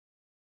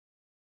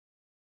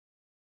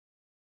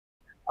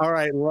All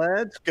right,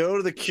 let's go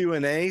to the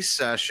Q&A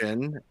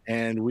session,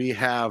 and we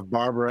have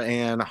Barbara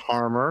Ann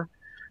Harmer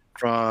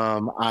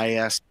from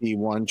ISD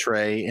One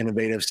Tray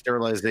Innovative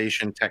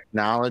Sterilization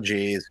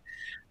Technologies.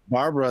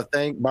 Barbara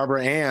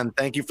Ann,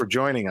 thank you for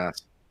joining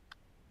us.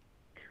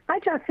 Hi,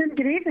 Justin.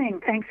 Good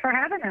evening. Thanks for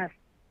having us.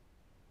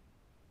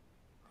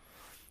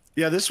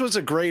 Yeah, this was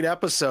a great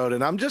episode,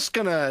 and I'm just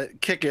going to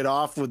kick it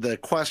off with the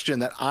question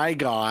that I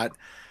got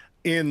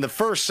in the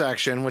first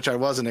section, which I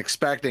wasn't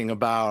expecting,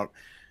 about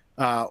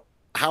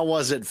how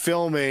was it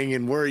filming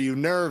and were you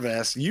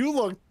nervous? You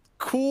looked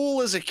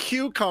cool as a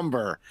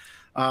cucumber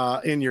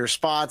in your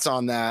spots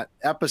on that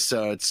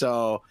episode.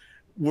 So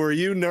were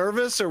you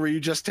nervous, or were you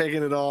just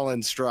taking it all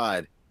in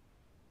stride?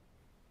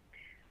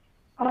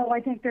 Oh, I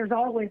think there's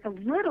always a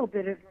little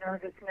bit of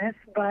nervousness,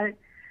 but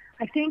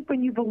I think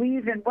when you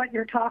believe in what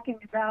you're talking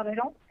about, I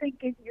don't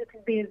think you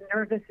can be as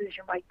nervous as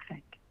you might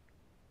think.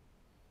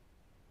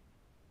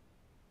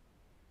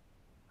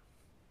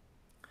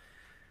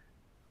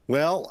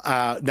 Well,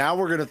 now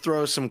we're going to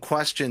throw some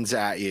questions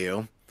at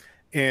you,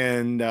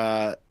 and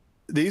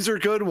these are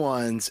good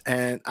ones,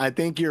 and I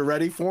think you're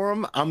ready for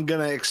them. I'm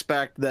going to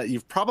expect that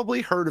you've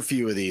probably heard a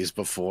few of these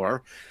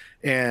before,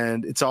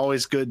 and it's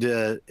always good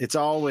to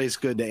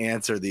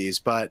answer these.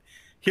 But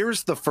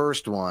here's the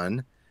first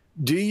one.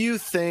 Do you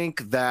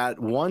think that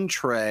One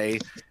Tray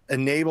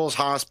enables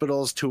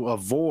hospitals to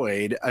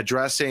avoid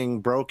addressing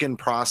broken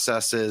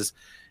processes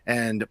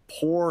and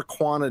poor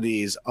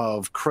quantities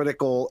of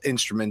critical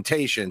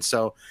instrumentation?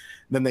 So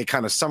then they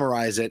kind of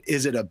summarize it.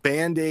 Is it a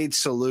Band-Aid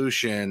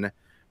solution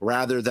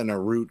rather than a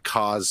root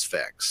cause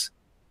fix?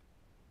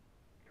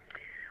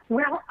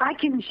 Well, I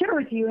can share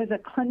with you, as a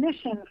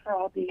clinician for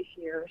all these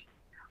years,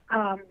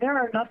 there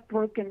are enough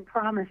broken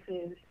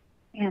promises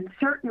and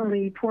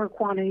certainly poor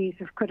quantities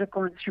of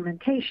critical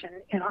instrumentation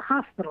in a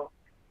hospital.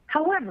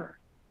 However,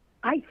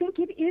 I think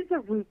it is a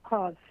root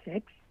cause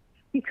fix,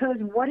 because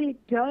what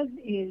it does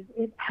is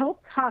it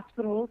helps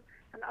hospitals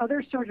and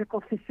other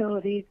surgical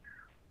facilities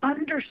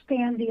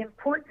understand the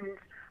importance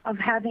of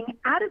having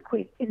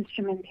adequate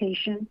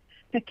instrumentation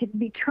that can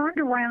be turned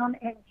around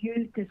and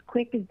used as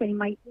quick as they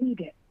might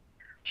need it,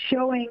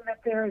 showing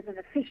that there is an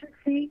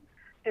efficiency,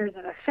 there's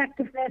an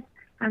effectiveness,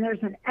 and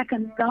there's an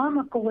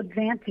economical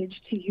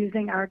advantage to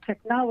using our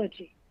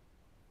technology.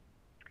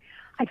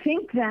 I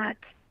think that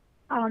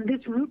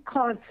this root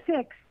cause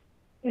fix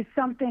is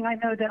something I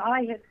know that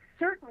I have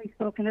certainly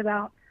spoken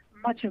about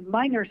much of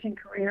my nursing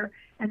career,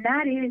 and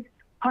that is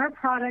our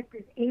product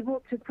is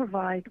able to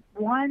provide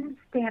one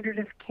standard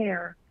of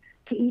care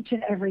to each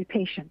and every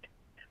patient.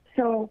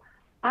 So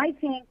I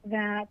think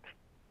that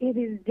it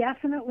is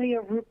definitely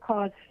a root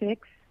cause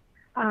fix.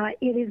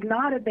 It is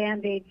not a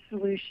Band-Aid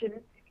solution.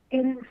 It,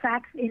 in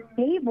fact,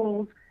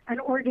 enables an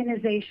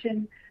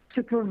organization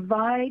to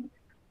provide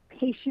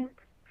patient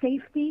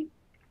safety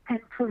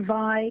and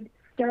provide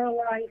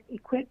sterilized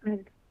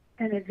equipment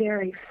in a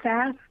very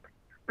fast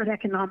but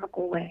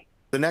economical way.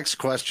 The next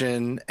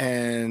question,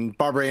 and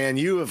Barbara Ann,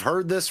 you have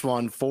heard this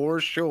one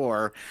for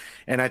sure,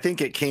 and I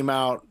think it came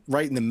out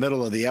right in the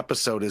middle of the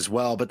episode as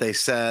well, but they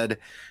said,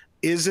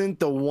 isn't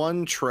the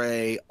One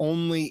Tray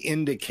only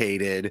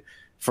indicated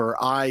for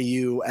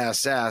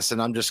IUSS?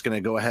 And I'm just going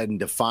to go ahead and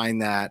define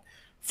that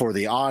for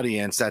the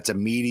audience. That's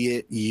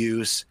immediate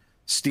use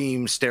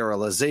steam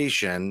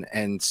sterilization.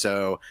 And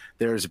so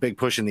there's a big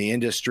push in the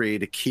industry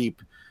to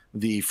keep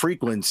the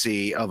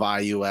frequency of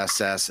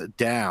IUSS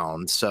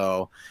down.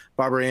 So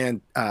Barbara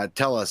Ann,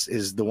 tell us,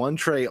 is the One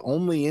Tray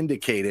only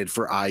indicated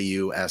for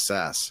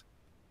IUSS?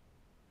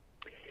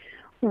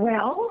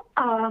 Well,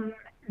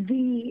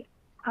 the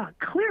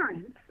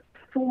clearance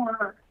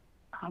for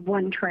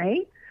One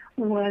Tray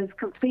was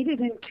completed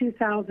in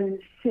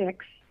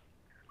 2006,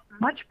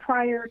 much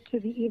prior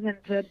to even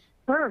the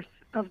birth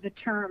of the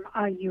term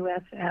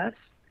IUSS.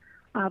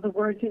 The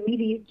words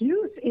immediate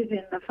use is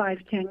in the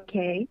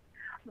 510K,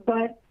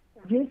 but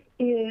this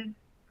is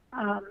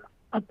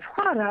a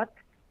product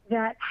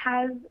that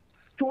has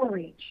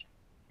storage.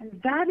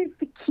 And that is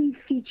the key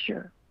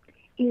feature,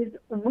 is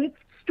with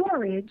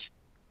storage,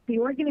 the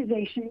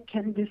organization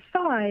can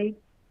decide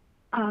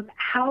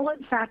how,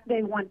 in fact,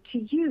 they want to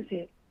use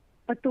it.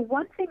 But the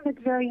one thing that's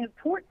very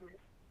important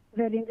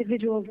that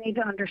individuals need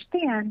to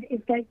understand is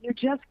that you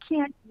just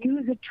can't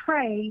use a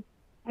tray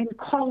and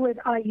call it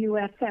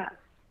IUSS.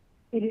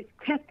 It is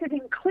tested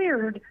and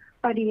cleared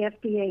by the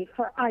FDA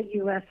for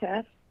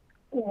IUSS,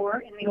 or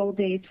in the old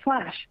days,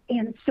 Flash.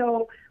 And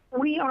so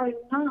we are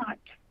not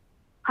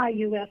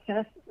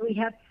IUSS, we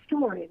have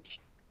storage.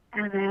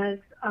 And as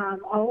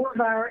all of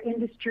our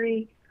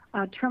industry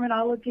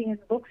terminology and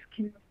books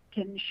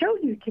can show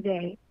you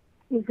today,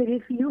 is that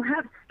if you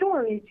have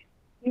storage,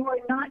 you are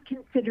not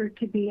considered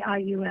to be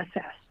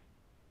IUSS.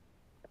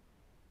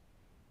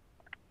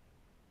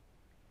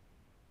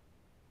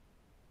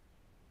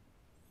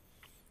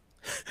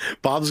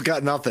 Bob's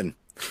got nothing.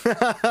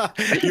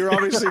 You're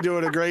obviously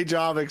doing a great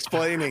job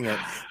explaining it.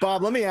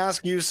 Bob, let me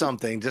ask you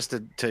something just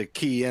to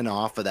key in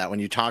off of that. When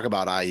you talk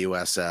about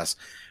IUSS,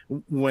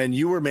 when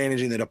you were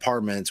managing the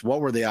departments, what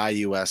were the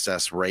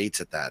IUSS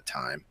rates at that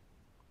time?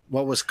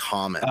 What was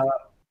common?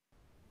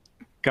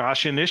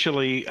 Gosh,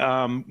 initially,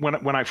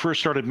 when I first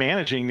started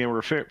managing, they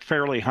were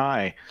fairly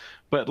high,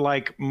 but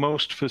like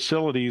most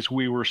facilities,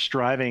 we were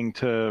striving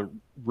to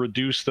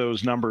reduce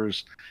those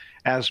numbers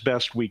as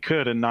best we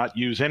could and not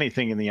use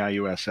anything in the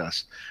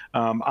IUSS.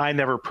 I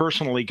never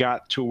personally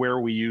got to where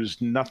we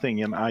used nothing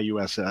in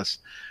IUSS,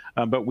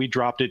 but we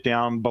dropped it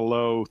down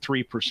below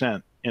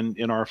 3%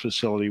 in our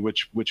facility,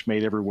 which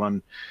made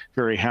everyone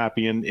very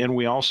happy. And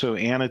we also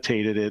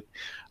annotated it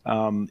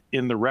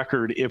in the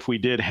record if we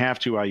did have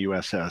to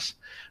IUSS.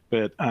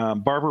 But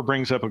Barbara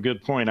brings up a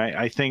good point.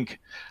 I think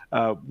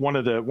one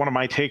of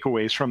my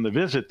takeaways from the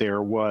visit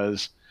there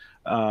was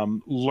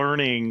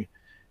learning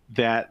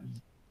that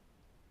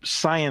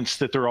science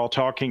that they're all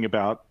talking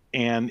about,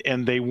 and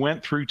they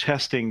went through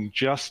testing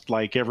just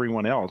like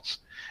everyone else,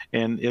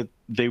 and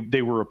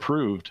they were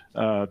approved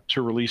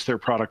to release their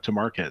product to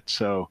market.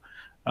 So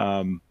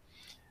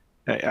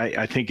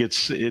I think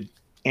it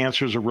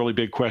answers a really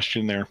big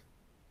question there.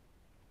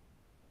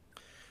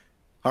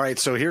 All right,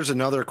 so here's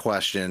another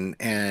question,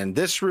 and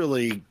this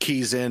really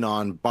keys in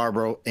on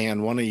Barbara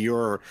and one of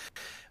your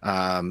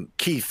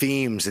key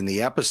themes in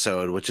the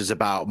episode, which is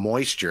about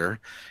moisture.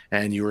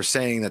 And you were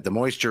saying that the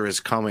moisture is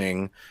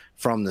coming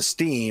from the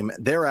steam.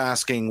 They're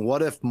asking,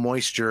 what if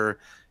moisture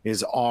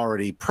is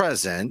already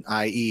present,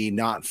 i.e.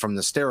 not from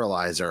the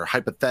sterilizer?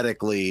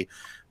 Hypothetically,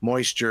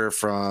 moisture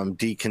from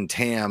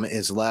decontam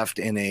is left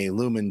in a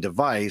lumen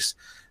device,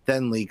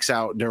 then leaks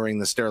out during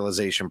the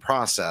sterilization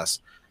process.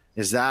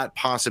 Is that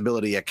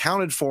possibility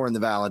accounted for in the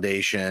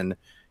validation?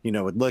 You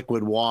know, with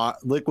liquid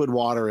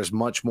water is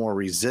much more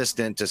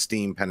resistant to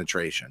steam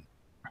penetration.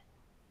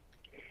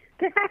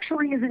 This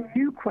actually is a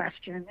new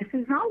question. This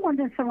is not one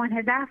that someone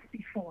has asked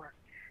before.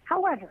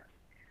 However,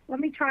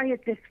 let me try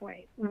it this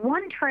way.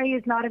 One tray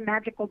is not a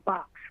magical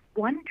box.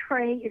 One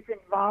tray is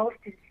involved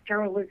in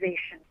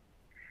sterilization.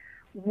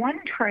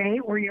 One tray,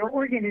 or your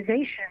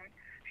organization,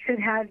 should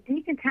have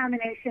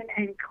decontamination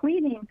and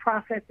cleaning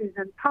processes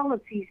and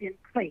policies in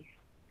place.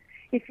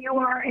 If you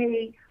are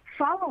a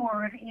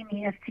follower of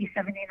IME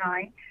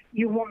ST79,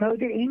 you will know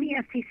that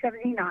IME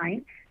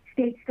ST79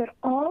 states that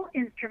all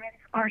instruments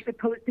are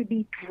supposed to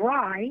be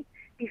dry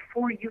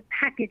before you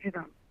package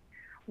them.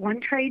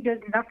 One tray does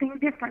nothing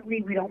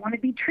differently. We don't want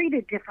to be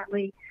treated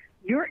differently.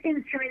 Your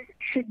instruments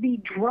should be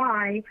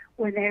dry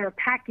when they are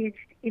packaged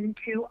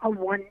into a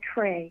one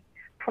tray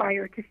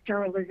prior to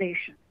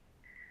sterilization.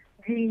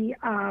 The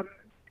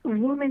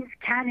lumens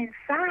can, in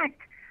fact,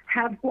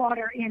 have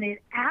water in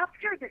it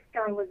after the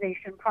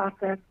sterilization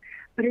process,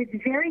 but it's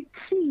very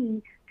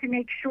key to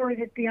make sure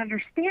that the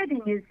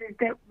understanding is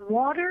that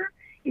water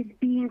is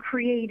being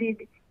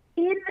created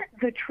in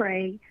the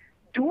tray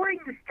during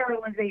the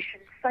sterilization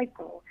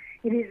cycle.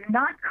 It is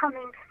not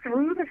coming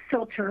through the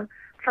filter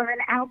from an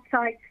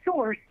outside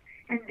source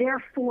and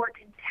therefore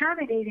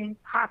contaminating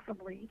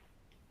possibly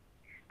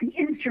the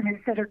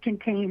instruments that are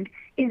contained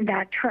in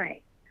that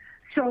tray.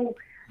 So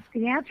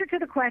the answer to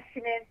the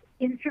question is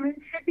instruments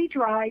should be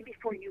dry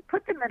before you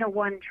put them in a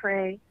one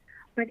tray,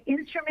 but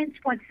instruments,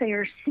 once they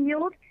are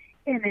sealed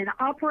in an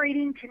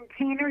operating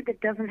container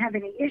that doesn't have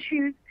any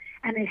issues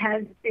and it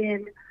has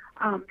been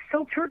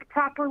filtered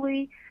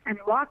properly and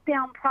locked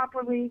down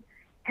properly,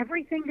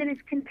 everything that is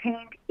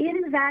contained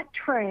in that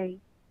tray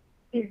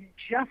is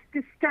just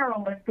as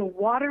sterile as the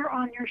water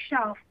on your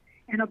shelf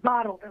in a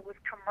bottle that was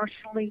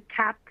commercially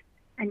capped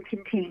and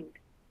contained.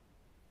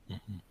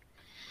 Mm-hmm.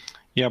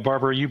 Yeah,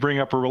 Barbara, you bring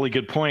up a really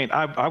good point.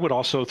 I would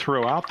also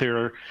throw out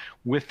there,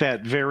 with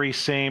that very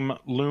same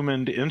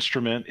lumened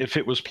instrument, if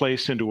it was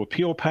placed into a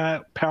peel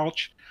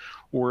pouch,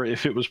 or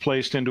if it was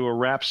placed into a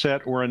wrap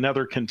set or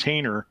another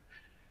container,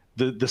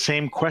 the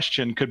same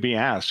question could be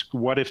asked.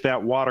 What if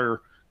that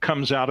water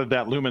comes out of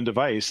that lumen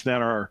device?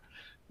 Then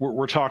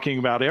we're talking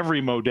about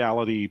every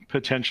modality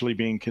potentially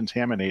being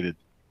contaminated.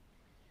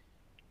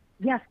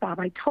 Yes, Bob,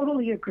 I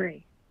totally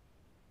agree.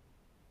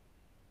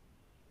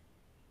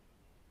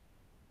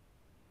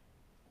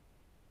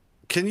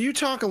 Can you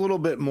talk a little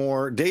bit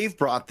more? Dave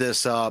brought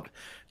this up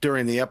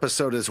during the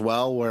episode as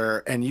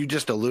well, and you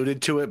just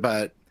alluded to it,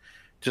 but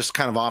just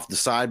kind of off the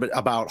side, but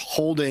about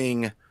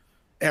holding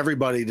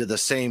everybody to the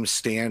same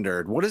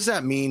standard. What does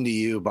that mean to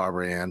you,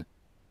 Barbara Ann?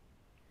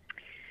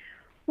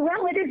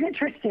 Well, it is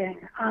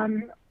interesting.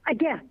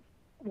 Again,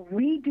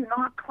 we do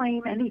not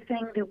claim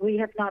anything that we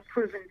have not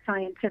proven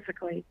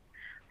scientifically.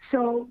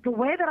 So the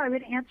way that I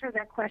would answer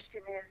that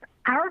question is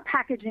our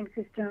packaging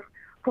system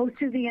goes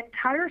through the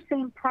entire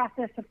same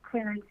process of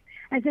clearance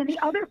as any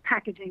other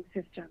packaging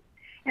system.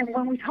 And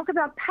when we talk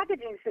about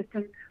packaging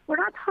systems, we're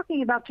not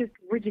talking about just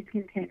rigid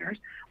containers.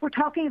 We're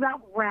talking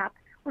about wrap.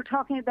 We're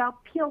talking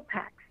about peel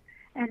packs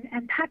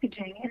and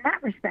packaging in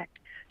that respect.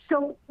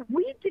 So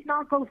we did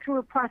not go through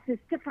a process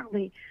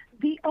differently.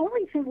 The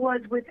only thing was,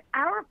 with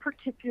our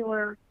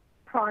particular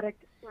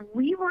product,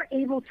 we were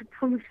able to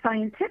prove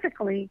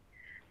scientifically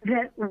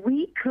that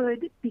we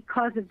could,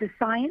 because of the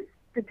science,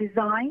 the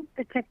design,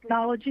 the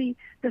technology,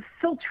 the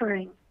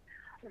filtering,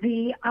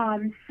 the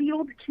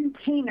sealed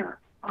container,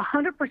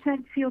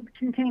 100% sealed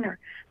container.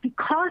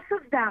 Because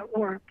of that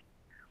work,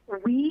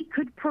 we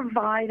could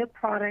provide a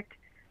product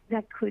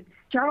that could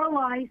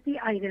sterilize the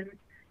items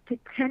to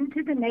 10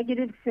 to the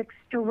negative 6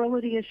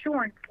 sterility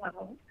assurance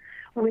level,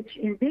 which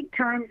in big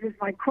terms is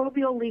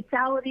microbial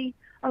lethality,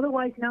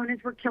 otherwise known as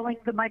we're killing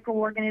the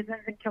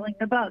microorganisms and killing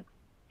the bugs.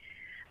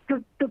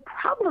 The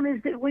problem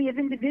is that we have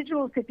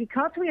individuals that,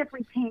 because we have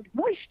retained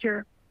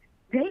moisture,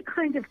 they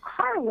kind of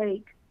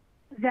correlate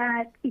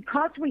that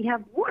because we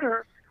have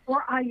water,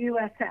 we're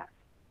IUSS.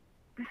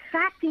 The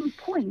facting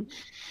point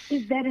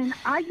is that an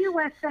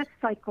IUSS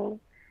cycle,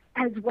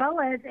 as well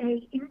as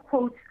a, in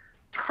quotes,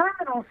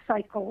 terminal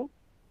cycle,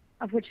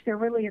 of which there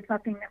really is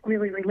nothing that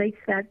really relates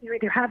to that. You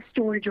either have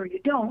storage or you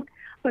don't.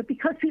 But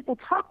because people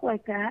talk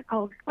like that,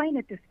 I'll explain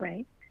it this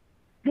way.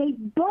 They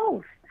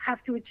both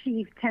have to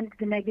achieve 10 to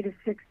the negative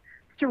 6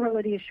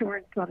 sterility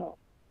assurance level.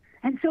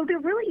 And so there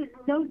really is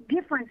no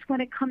difference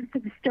when it comes to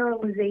the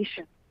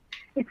sterilization.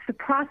 It's the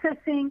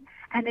processing,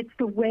 and it's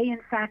the way, in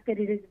fact, that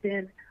it has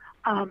been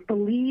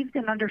believed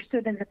and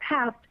understood in the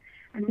past.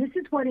 And this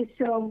is what is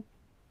so,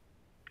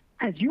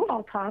 as you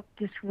all talk,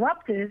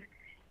 disruptive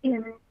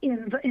in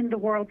the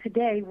world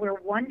today, where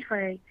one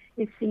tray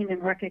is seen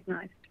and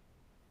recognized.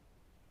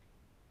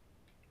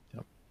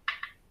 Yep.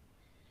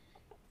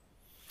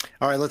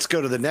 All right, let's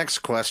go to the next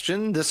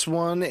question. This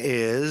one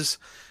is,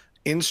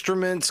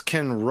 instruments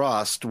can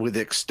rust with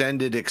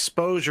extended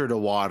exposure to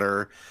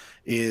water.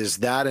 Is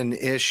that an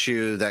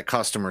issue that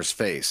customers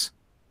face?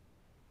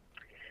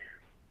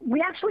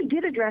 We actually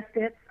did address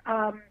this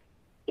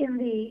in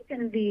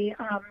the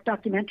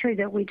documentary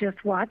that we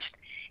just watched,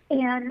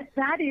 and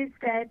that is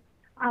that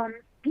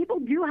people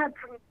do have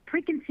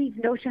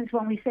preconceived notions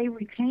when we say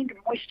retained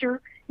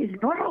moisture is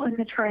normal in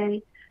the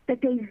tray,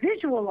 that they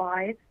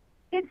visualize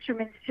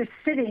instruments just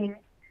sitting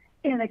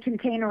in a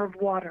container of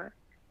water.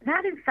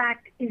 That, in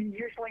fact, is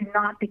usually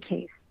not the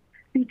case.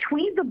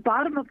 Between the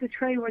bottom of the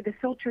tray where the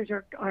filters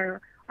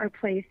are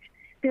placed,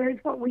 there is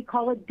what we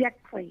call a deck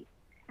plate.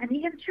 And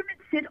the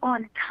instruments sit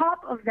on top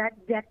of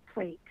that deck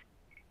plate.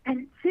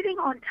 And sitting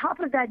on top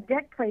of that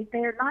deck plate, they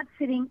are not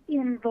sitting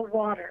in the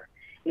water.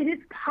 It is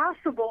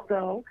possible,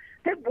 though,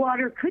 that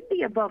water could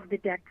be above the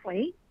deck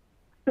plate,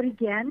 but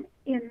again,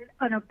 in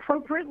an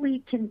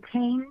appropriately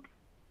contained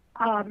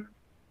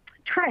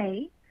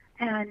tray,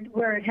 and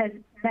where it has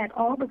met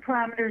all the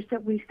parameters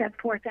that we set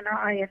forth in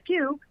our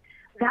IFU,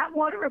 that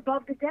water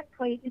above the deck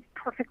plate is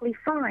perfectly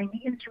fine.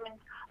 The instruments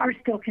are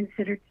still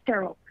considered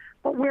sterile.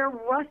 But where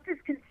rust is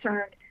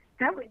concerned,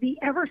 that would be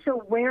ever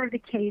so rare the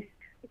case,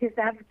 because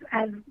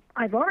as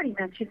I've already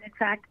mentioned, in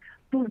fact,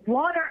 the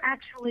water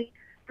actually,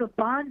 the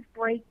bonds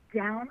break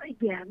down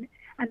again,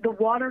 and the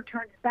water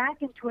turns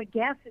back into a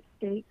gaseous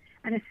state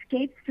and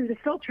escapes through the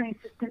filtering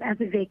system as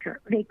a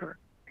vapor.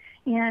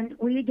 And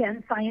we,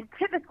 again,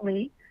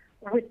 scientifically,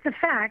 with the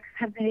facts,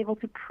 have been able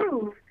to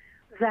prove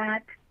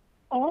that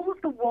all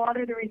of the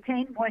water, the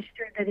retained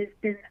moisture that has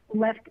been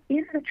left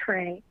in the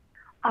tray,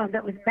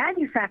 that was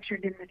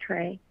manufactured in the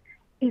tray,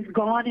 is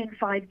gone in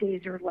 5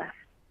 days or less.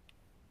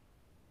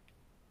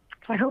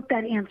 So I hope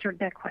that answered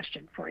that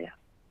question for you.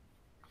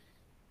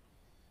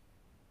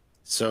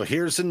 So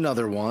here's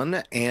another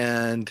one,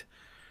 and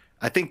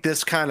I think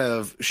this kind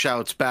of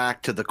shouts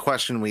back to the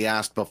question we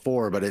asked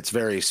before, but it's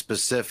very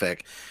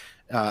specific.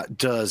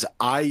 Does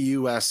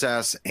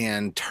IUSS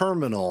and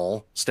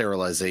terminal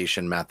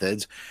sterilization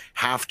methods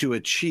have to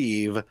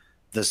achieve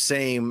the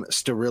same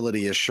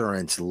sterility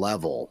assurance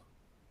level?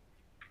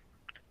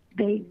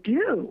 They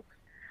do.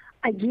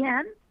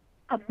 Again,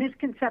 a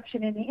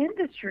misconception in the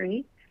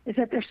industry is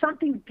that there's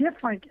something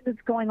different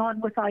that's going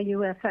on with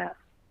IUSS.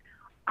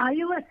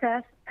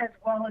 IUSS, as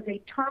well as a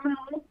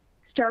terminal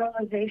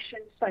sterilization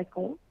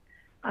cycle,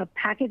 a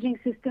packaging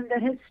system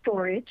that has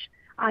storage,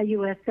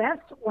 IUSS,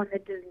 one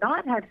that does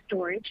not have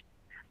storage,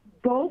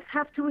 both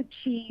have to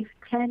achieve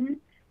 10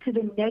 to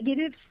the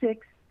negative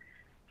 6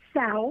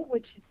 SAL,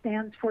 which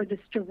stands for the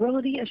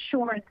sterility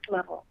assurance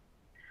level.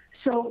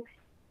 So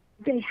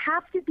they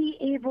have to be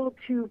able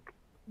to,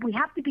 we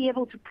have to be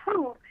able to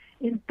prove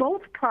in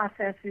both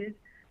processes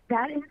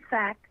that, in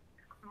fact,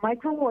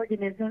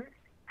 microorganisms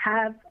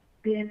have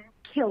been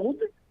killed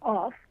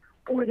off,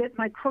 or that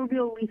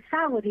microbial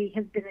lethality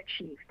has been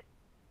achieved.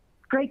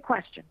 Great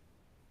question.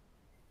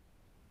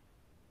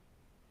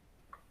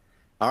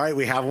 All right,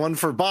 we have one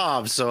for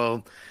Bob.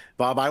 So,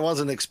 Bob, I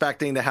wasn't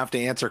expecting to have to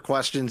answer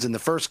questions in the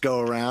first go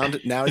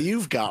around. Now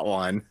you've got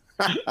one.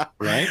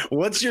 Right?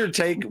 What's your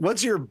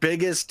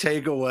biggest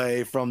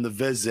takeaway from the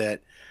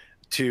visit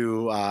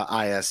to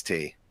IST?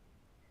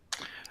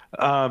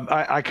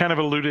 I kind of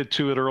alluded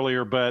to it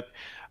earlier, but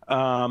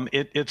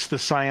it's the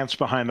science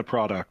behind the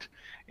product.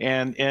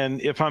 And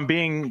if I'm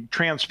being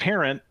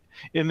transparent,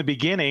 in the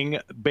beginning,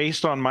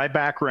 based on my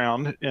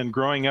background and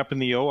growing up in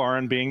the OR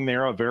and being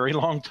there a very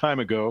long time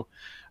ago,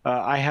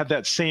 I had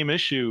that same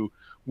issue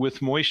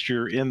with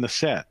moisture in the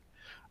set.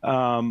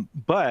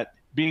 But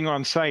being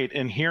on site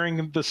and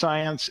hearing the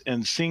science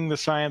and seeing the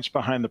science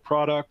behind the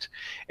product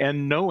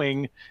and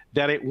knowing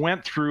that it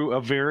went through a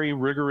very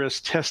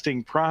rigorous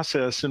testing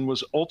process and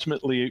was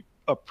ultimately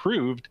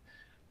approved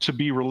to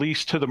be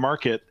released to the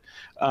market,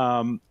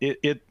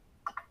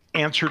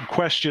 answered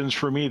questions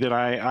for me that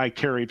I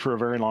carried for a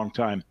very long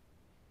time.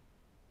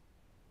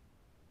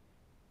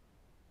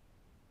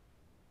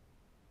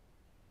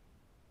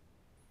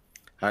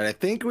 All right, I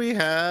think we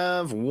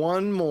have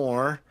one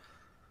more,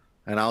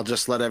 and I'll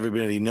just let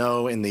everybody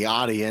know in the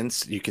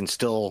audience, you can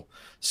still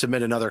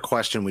submit another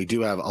question. We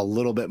do have a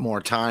little bit more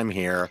time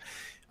here.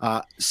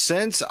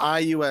 Since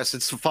IUS,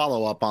 it's a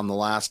follow-up on the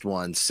last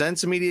one,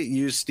 since immediate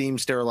use steam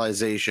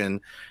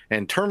sterilization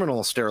and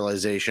terminal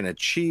sterilization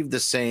achieve the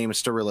same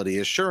sterility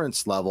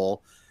assurance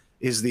level,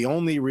 is the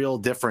only real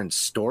difference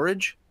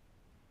storage?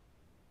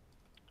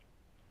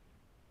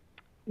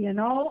 You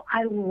know,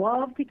 I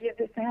love to give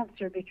this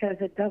answer because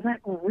it doesn't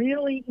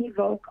really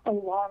evoke a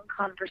long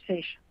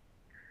conversation.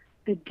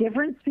 The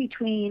difference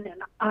between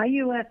an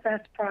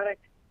IUSS product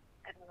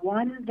and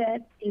one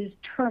that is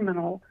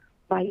terminal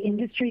by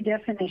industry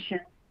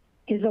definition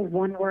is a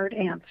one-word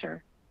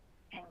answer.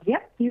 And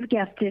yep, you've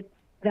guessed it,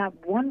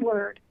 that one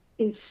word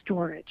is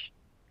storage.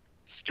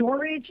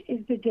 Storage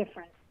is the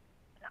difference.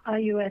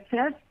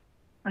 IUSS,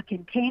 a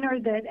container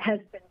that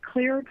has been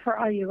cleared for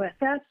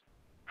IUSS,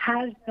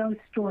 has no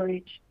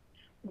storage.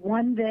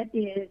 One that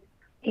is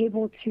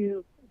able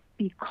to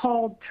be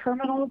called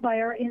terminal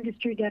by our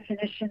industry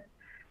definition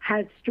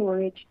has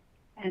storage,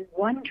 and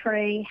one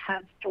tray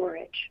has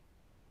storage.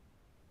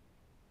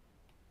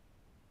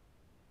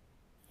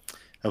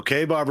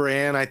 Okay, Barbara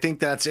Ann, I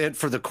think that's it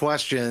for the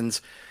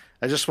questions.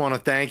 I just want to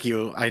thank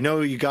you. I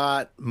know you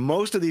got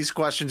most of these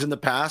questions in the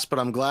past, but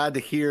I'm glad to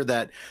hear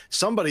that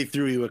somebody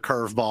threw you a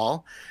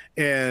curveball,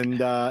 and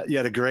you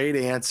had a great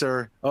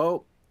answer.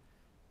 Oh,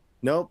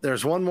 nope,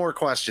 there's one more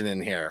question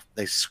in here.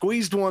 They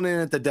squeezed one in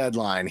at the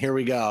deadline. Here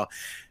we go.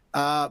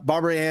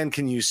 Barbara Ann,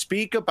 can you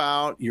speak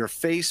about your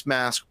face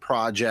mask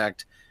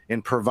project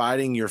in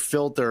providing your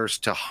filters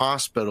to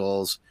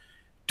hospitals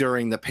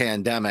during the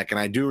pandemic? And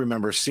I do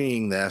remember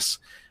seeing this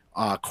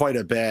quite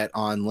a bit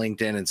on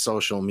LinkedIn and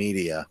social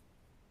media.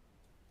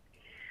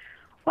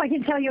 Well, I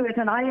can tell you as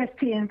an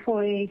ISP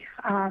employee,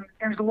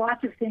 there's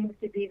lots of things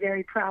to be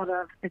very proud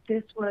of, but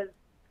this was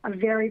a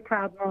very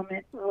proud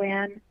moment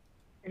when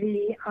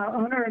the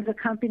owner of the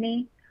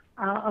company,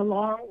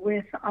 along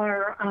with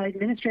our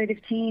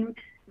administrative team,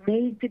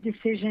 made the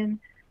decision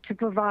to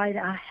provide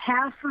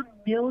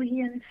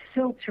 500,000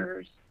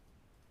 filters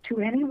to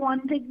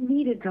anyone that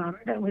needed them,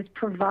 that was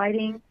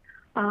providing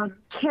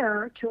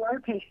care to our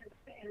patients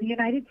in the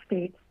United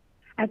States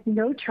at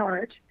no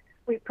charge.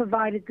 We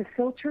provided the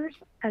filters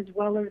as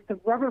well as the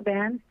rubber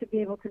bands to be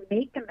able to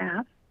make the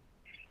masks,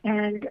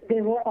 and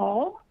they were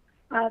all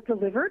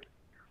delivered.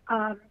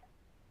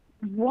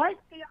 What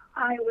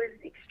I was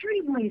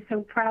extremely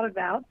so proud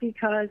about,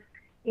 because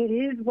it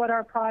is what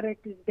our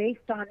product is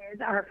based on,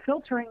 is our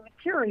filtering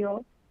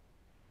material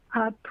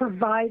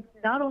provides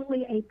not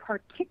only a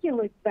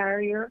particulate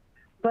barrier,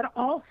 but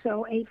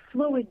also a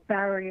fluid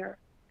barrier.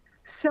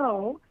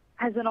 So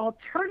as an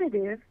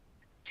alternative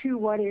to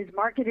what is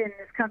marketed in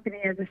this company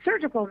as a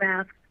surgical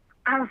mask,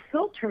 our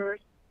filters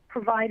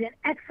provide an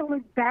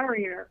excellent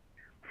barrier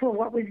for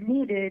what was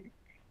needed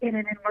in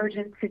an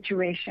emergent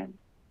situation.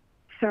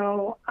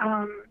 So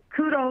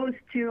kudos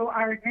to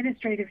our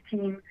administrative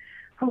team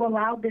who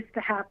allowed this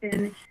to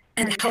happen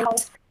and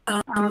helped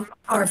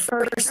our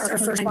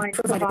first line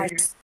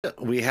providers.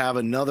 We have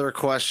another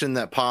question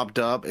that popped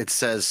up. It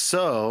says,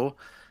 so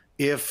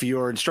if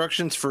your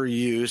instructions for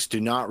use do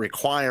not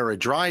require a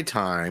dry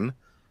time,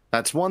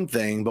 that's one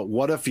thing, but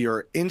what if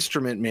your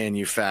instrument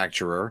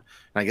manufacturer,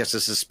 and I guess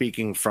this is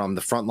speaking from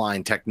the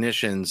frontline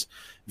technician's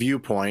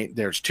viewpoint,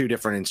 there's two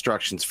different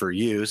instructions for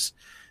use.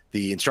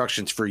 The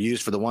instructions for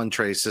use for the one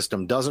tray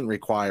system doesn't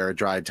require a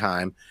dry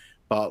time,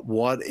 but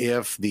what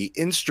if the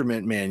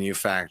instrument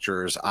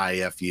manufacturer's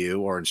IFU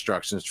or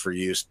instructions for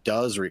use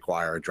does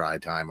require a dry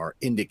time or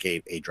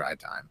indicate a dry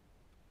time?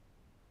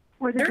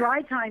 Where the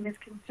dry time is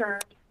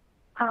concerned,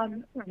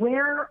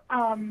 where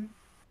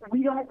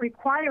we don't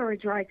require a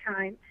dry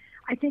time,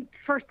 I think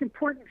first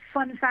important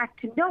fun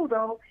fact to know,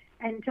 though,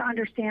 and to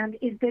understand,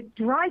 is that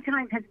dry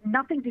time has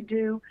nothing to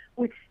do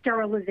with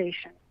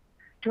sterilization.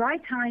 Dry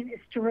time is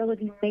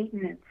sterility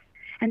maintenance.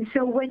 And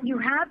so when you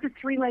have the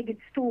three-legged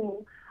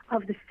stool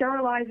of the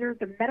sterilizer,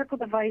 the medical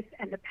device,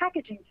 and the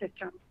packaging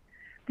system,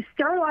 the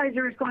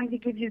sterilizer is going to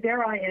give you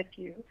their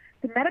IFU.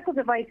 The medical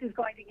device is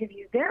going to give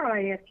you their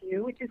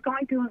IFU, which is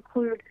going to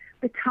include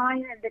the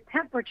time and the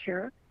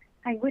temperature.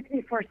 Hang with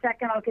me for a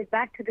second. I'll get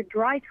back to the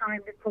dry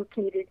time that's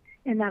located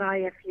in that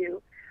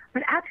IFU.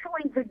 But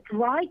actually, the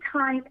dry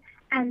time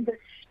and the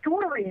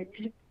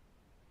storage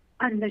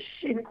and the,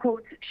 in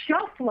quotes,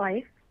 shelf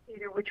life,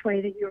 either which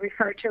way that you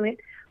refer to it,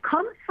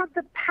 comes from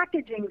the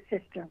packaging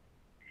system.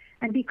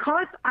 And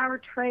because our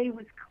tray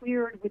was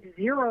cleared with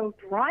 0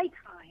 dry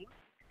time,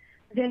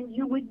 then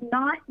you would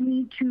not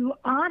need to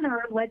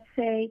honor, let's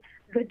say,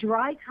 the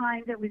dry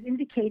time that was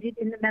indicated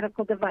in the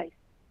medical device.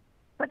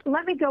 But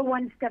let me go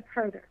one step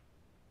further.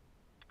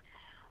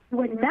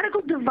 When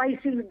medical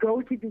devices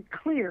go to be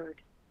cleared,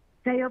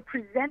 they are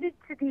presented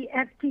to the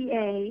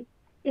FDA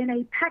in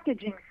a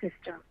packaging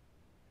system.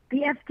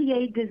 The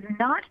FDA does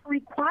not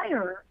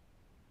require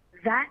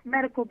that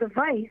medical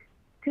device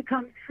to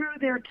come through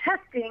their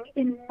testing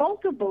in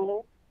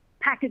multiple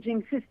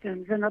packaging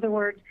systems. In other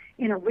words,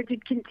 in a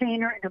rigid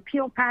container, in a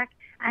peel pack,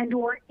 and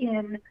or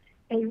in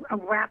a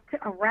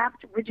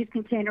wrapped rigid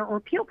container or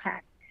peel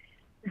pack.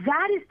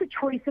 That is the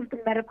choice of the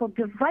medical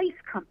device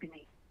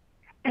company.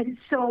 And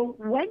so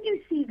when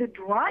you see the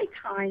dry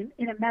time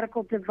in a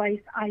medical device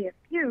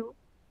IFU,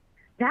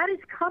 that is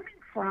coming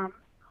from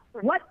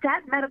what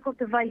that medical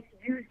device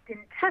used in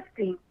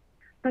testing,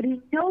 but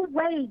in no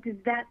way does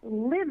that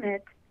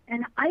limit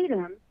an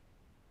item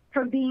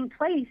from being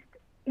placed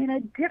in a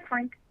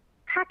different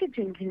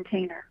packaging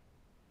container.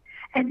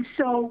 And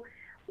so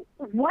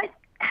what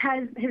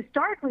has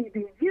historically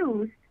been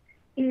used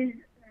is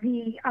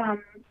the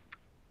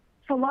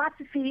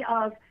philosophy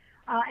of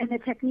and the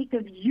technique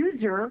of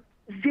user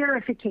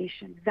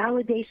verification.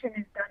 Validation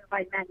is done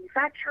by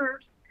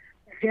manufacturers.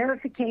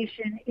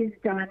 Verification is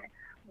done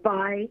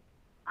by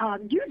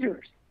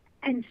users.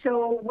 And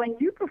so when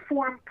you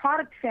perform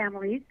product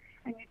families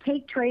and you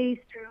take trays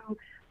through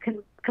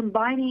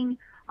combining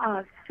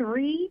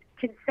 3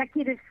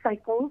 consecutive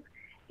cycles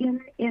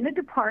in a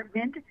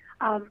department,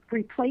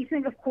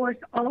 replacing, of course,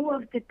 all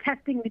of the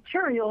testing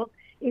materials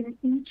in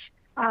each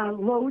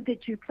load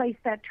that you place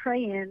that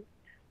tray in,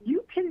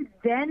 you can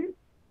then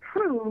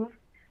prove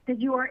that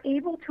you are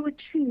able to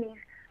achieve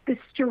the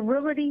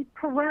sterility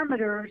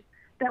parameters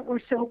that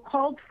were so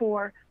called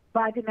for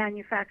by the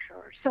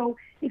manufacturer. So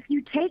if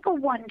you take a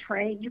 1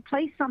 tray and you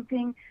place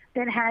something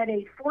that had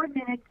a 4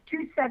 minutes,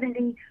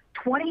 270,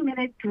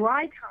 20-minute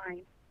dry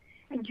time,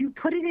 and you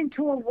put it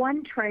into a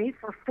 1 tray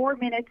for 4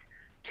 minutes,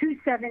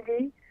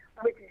 270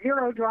 with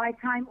 0 dry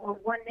time, or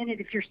 1 minute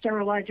if your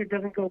sterilizer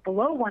doesn't go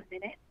below 1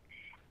 minute,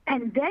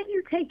 and then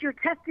you take your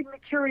testing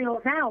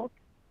materials out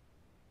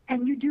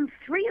and you do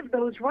 3 of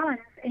those runs,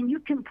 and you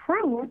can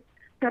prove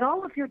that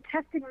all of your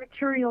testing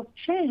materials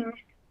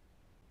changed,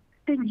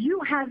 then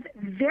you have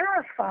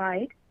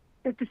verified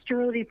that the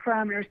sterility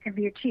parameters can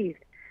be achieved.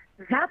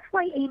 That's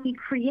why Amy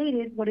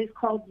created what is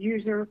called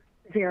user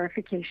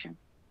verification.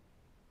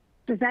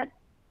 Does that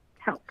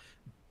help?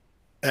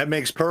 That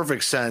makes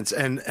perfect sense.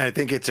 And I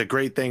think it's a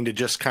great thing to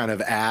just kind of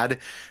add,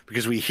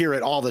 because we hear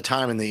it all the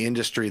time in the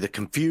industry, the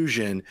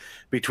confusion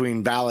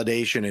between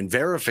validation and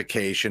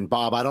verification.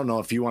 Bob, I don't know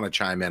if you want to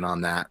chime in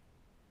on that.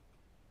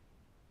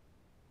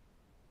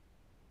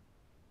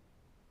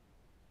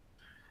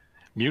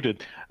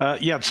 Muted.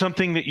 Yeah, it's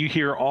something that you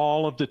hear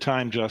all of the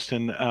time,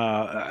 Justin.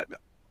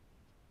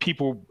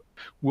 People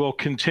will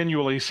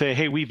continually say,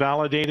 hey, we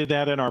validated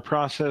that in our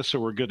process, so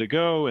we're good to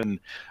go. And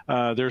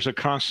there's a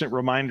constant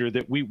reminder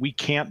that we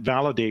can't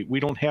validate.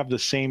 We don't have the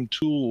same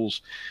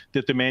tools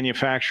that the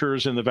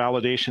manufacturers and the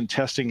validation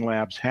testing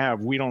labs have.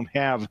 We don't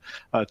have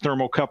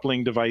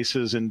thermocoupling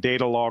devices and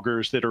data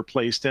loggers that are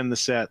placed in the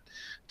set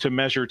to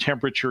measure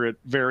temperature at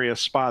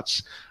various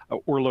spots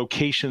or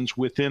locations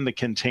within the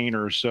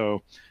container.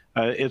 So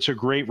it's a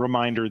great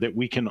reminder that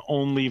we can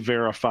only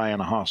verify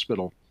in a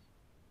hospital.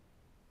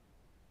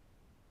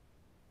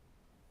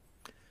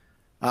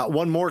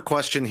 One more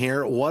question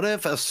here. What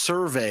if a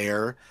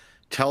surveyor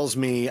tells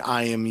me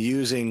I am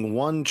using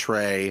 1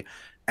 tray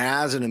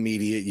as an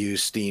immediate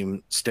use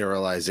steam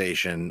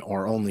sterilization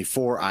or only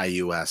for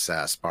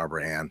IUSS,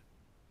 Barbara Ann?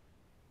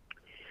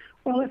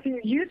 Well, if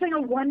you're using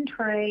a 1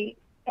 tray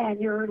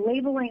and you're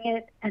labeling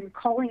it and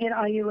calling it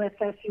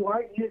IUSS, you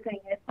are using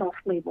it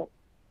off-label.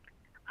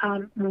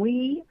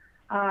 We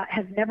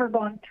have never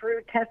gone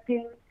through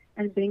testing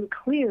and been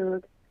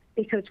cleared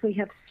because we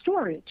have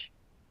storage.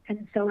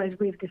 And so, as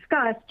we've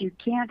discussed, you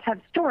can't have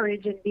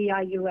storage and be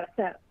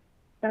IUSS.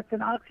 That's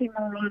an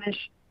oxymoronish,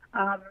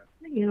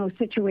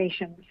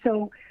 situation.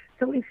 So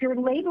if you're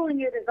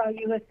labeling it as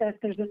IUSS,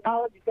 there's a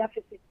knowledge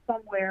deficit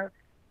somewhere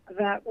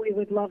that we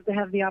would love to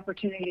have the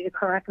opportunity to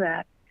correct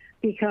that,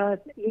 because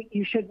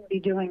you shouldn't be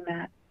doing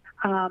that.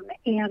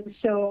 And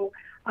so,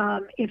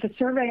 if a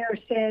surveyor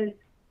says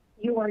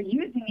you are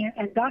using it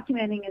and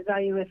documenting as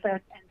IUSS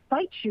and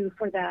cites you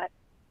for that,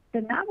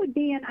 then that would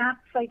be an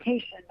apt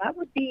citation. That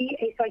would be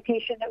a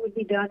citation that would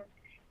be done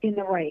in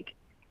the right.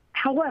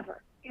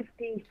 However, if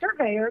the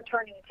surveyor,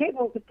 turning the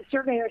tables, if the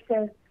surveyor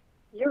says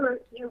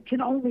you can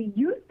only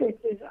use this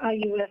as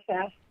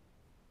IUSS,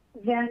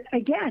 then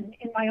again,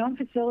 in my own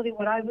facility,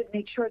 what I would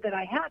make sure that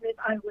I have it,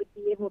 I would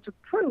be able to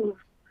prove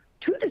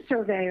to the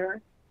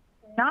surveyor,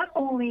 not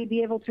only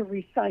be able to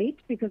recite,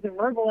 because a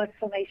verbal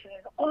explanation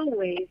is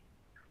always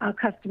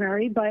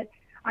customary, but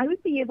I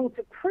would be able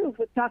to prove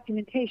with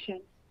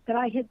documentation that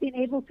I had been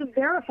able to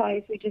verify,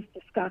 as we just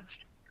discussed,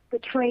 the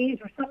trays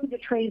or some of the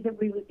trays that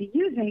we would be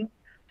using,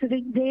 so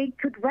that they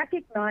could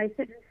recognize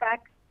that, in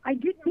fact, I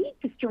did meet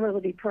the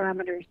sterility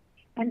parameters.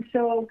 And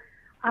so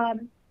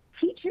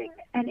teaching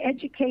and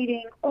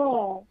educating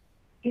all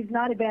is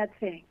not a bad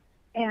thing.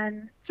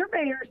 And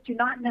surveyors do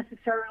not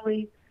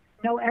necessarily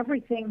know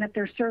everything that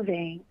they're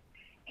surveying.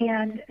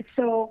 And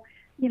so,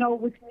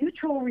 with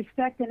mutual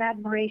respect and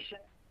admiration,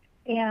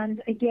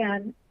 and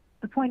again,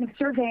 the point of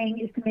surveying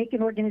is to make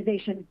an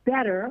organization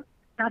better,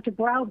 not to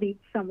browbeat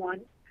someone.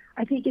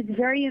 I think it's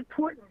very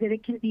important that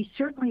it can be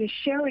certainly a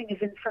sharing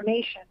of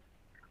information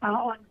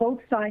on both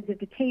sides of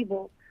the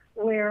table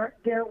where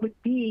there would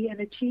be an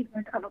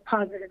achievement of a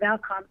positive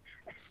outcome,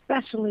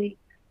 especially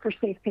for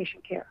safe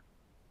patient care.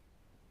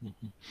 You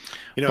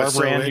know, Barbara it's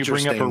so Ann, you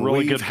bring up a interesting. really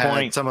We've good had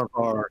point. some of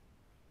our.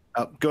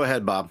 Go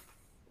ahead, Bob.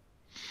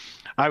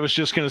 I was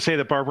just going to say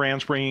that Barbara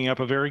Ann's bringing up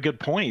a very good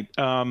point.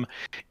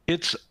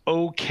 It's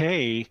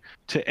okay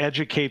to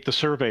educate the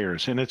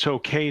surveyors, and it's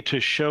okay to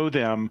show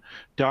them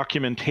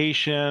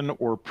documentation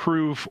or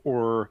proof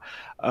or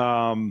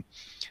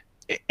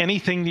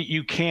anything that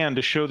you can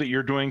to show that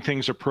you're doing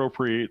things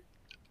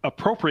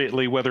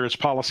appropriately, whether it's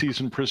policies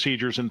and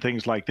procedures and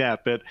things like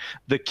that. But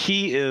the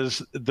key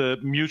is the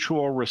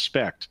mutual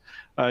respect.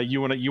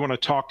 You want to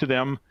talk to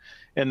them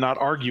and not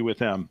argue with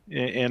them.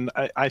 And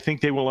I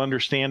think they will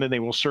understand, and they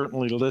will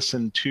certainly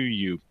listen to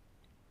you.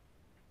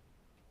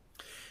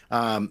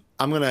 I'm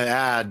going to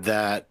add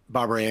that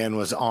Barbara Ann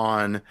was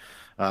on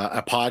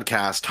a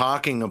podcast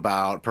talking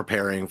about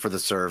preparing for the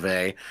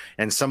survey,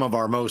 and some of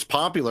our most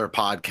popular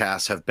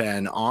podcasts have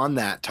been on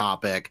that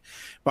topic.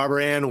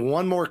 Barbara Ann,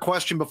 one more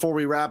question before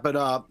we wrap it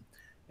up,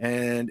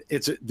 and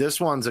this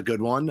one's a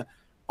good one.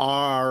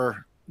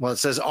 Well, it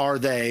says are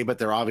they, but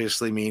they're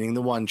obviously meaning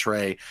the one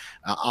tray.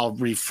 I'll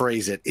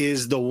rephrase it.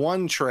 Is the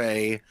one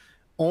tray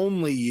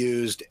only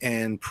used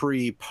in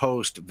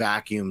pre-post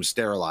vacuum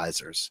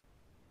sterilizers?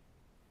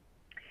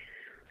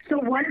 So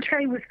one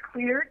tray was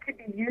cleared to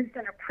be used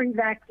in a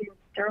pre-vacuum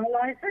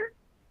sterilizer,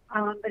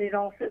 but it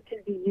also can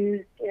be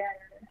used in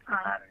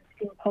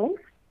steam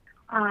post.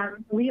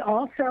 We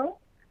also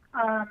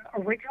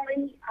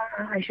originally,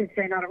 I should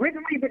say not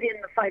originally, but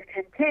in the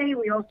 510K,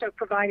 we also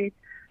provided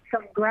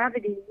some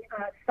gravity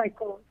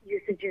cycle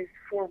usages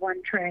for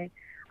one tray.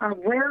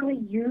 Rarely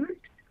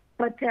used,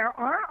 but there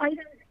are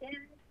items in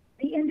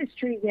the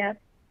industry yet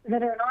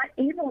that are not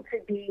able to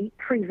be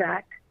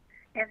pre-vac,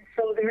 and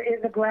so there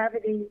is a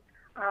gravity.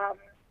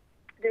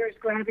 There's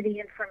gravity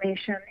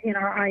information in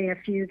our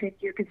IFU that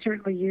you could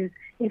certainly use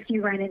if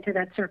you ran into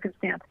that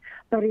circumstance.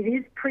 But it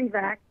is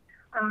pre-vac.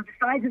 The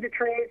size of the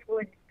trays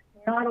would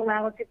not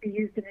allow it to be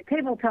used in a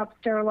tabletop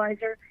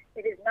sterilizer.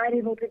 It is not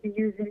able to be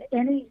used in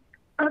any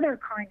other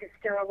kind of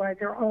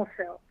sterilizer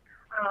also.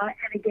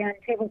 And again,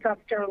 tabletop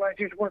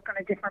sterilizers work on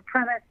a different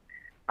premise.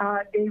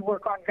 They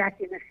work on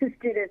vacuum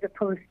assisted as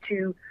opposed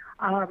to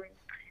a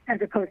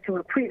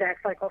pre-vac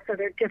cycle, so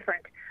they're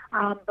different.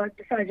 But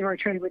the size of our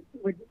tray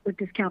would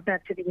discount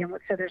that to begin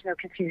with, so there's no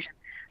confusion.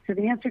 So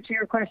the answer to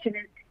your question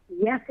is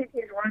yes, it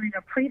is run in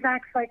a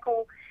pre-vac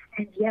cycle,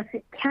 and yes,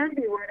 it can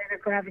be run in a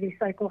gravity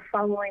cycle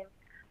following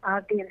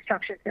the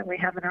instructions that we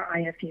have in our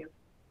IFU.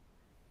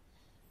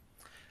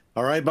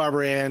 All right,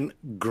 Barbara Ann,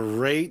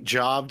 great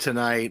job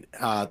tonight.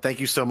 Thank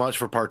you so much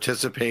for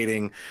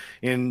participating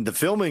in the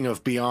filming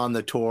of Beyond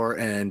the Tour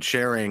and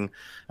sharing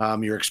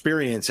your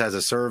experience as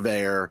a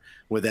surveyor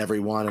with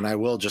everyone. And I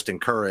will just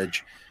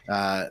encourage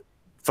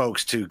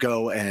folks to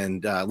go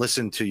and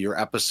listen to your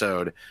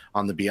episode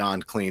on the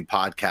Beyond Clean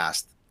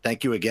podcast.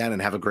 Thank you again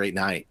and have a great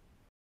night.